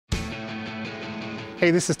Hey,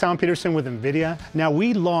 this is Tom Peterson with NVIDIA. Now,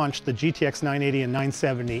 we launched the GTX 980 and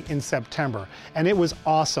 970 in September, and it was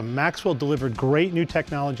awesome. Maxwell delivered great new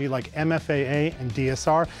technology like MFAA and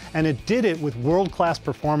DSR, and it did it with world-class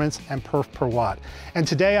performance and perf per watt. And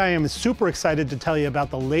today I am super excited to tell you about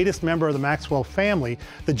the latest member of the Maxwell family,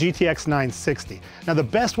 the GTX 960. Now, the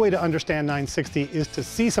best way to understand 960 is to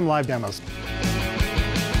see some live demos.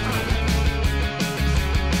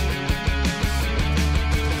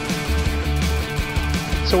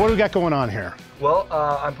 So what do we got going on here? Well,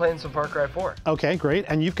 I'm playing some Far Cry 4. Okay, great.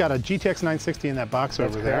 And you've got a GTX 960 in that box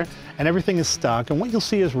over there, and everything is stock. And what you'll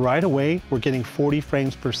see is right away, we're getting 40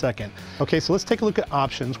 frames per second. Okay, so let's take a look at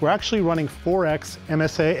options. We're actually running 4x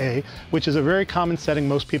MSAA, which is a very common setting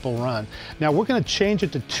most people run. Now we're gonna change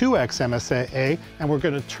it to 2x MSAA, and we're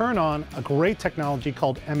gonna turn on a great technology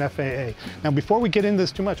called MFAA. Now before we get into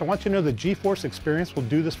this too much, I want you to know the GeForce experience will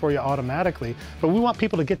do this for you automatically, but we want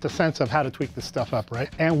people to get the sense of how to tweak this stuff up, right?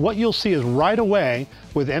 And what you'll see is right away,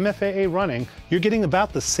 with MFAA running, you're getting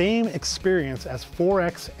about the same experience as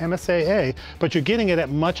 4x MSAA, but you're getting it at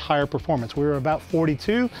much higher performance. We were about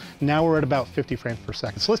 42, now we're at about 50 frames per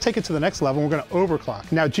second. So let's take it to the next level, we're gonna overclock.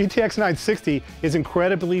 Now GTX 960 is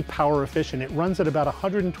incredibly power efficient. It runs at about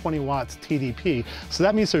 120 watts TDP, so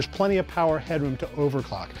that means there's plenty of power headroom to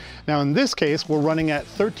overclock. Now in this case, we're running at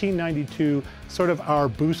 1392, sort of our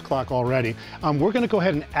boost clock already. We're gonna go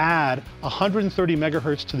ahead and add 130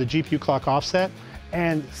 megahertz to the GPU clock offset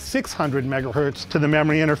and 600 megahertz to the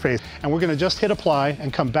memory interface. And we're gonna just hit apply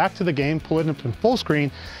and come back to the game, pull it up in full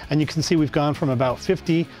screen, and you can see we've gone from about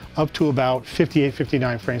 50 up to about 58,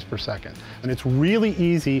 59 frames per second. And it's really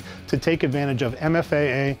easy to take advantage of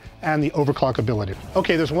MFAA and the overclock ability.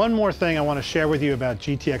 Okay, there's one more thing I wanna share with you about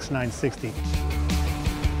GTX 960.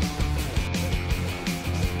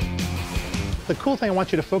 The cool thing I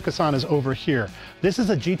want you to focus on is over here. This is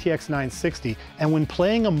a GTX 960, and when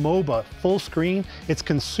playing a MOBA full screen, it's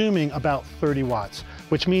consuming about 30 watts,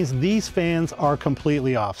 which means these fans are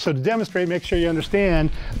completely off. So to demonstrate, make sure you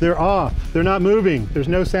understand, they're off. They're not moving. There's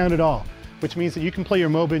no sound at all, which means that you can play your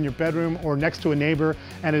MOBA in your bedroom or next to a neighbor,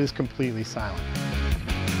 and it is completely silent.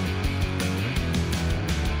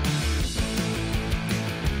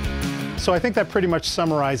 So I think that pretty much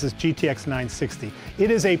summarizes GTX 960.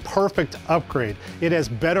 It is a perfect upgrade. It has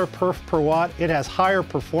better perf per watt, it has higher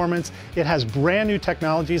performance, it has brand new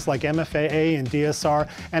technologies like MFAA and DSR,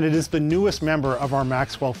 and it is the newest member of our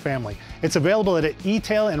Maxwell family. It's available at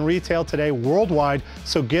e-tail and retail today worldwide,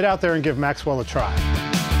 so get out there and give Maxwell a try.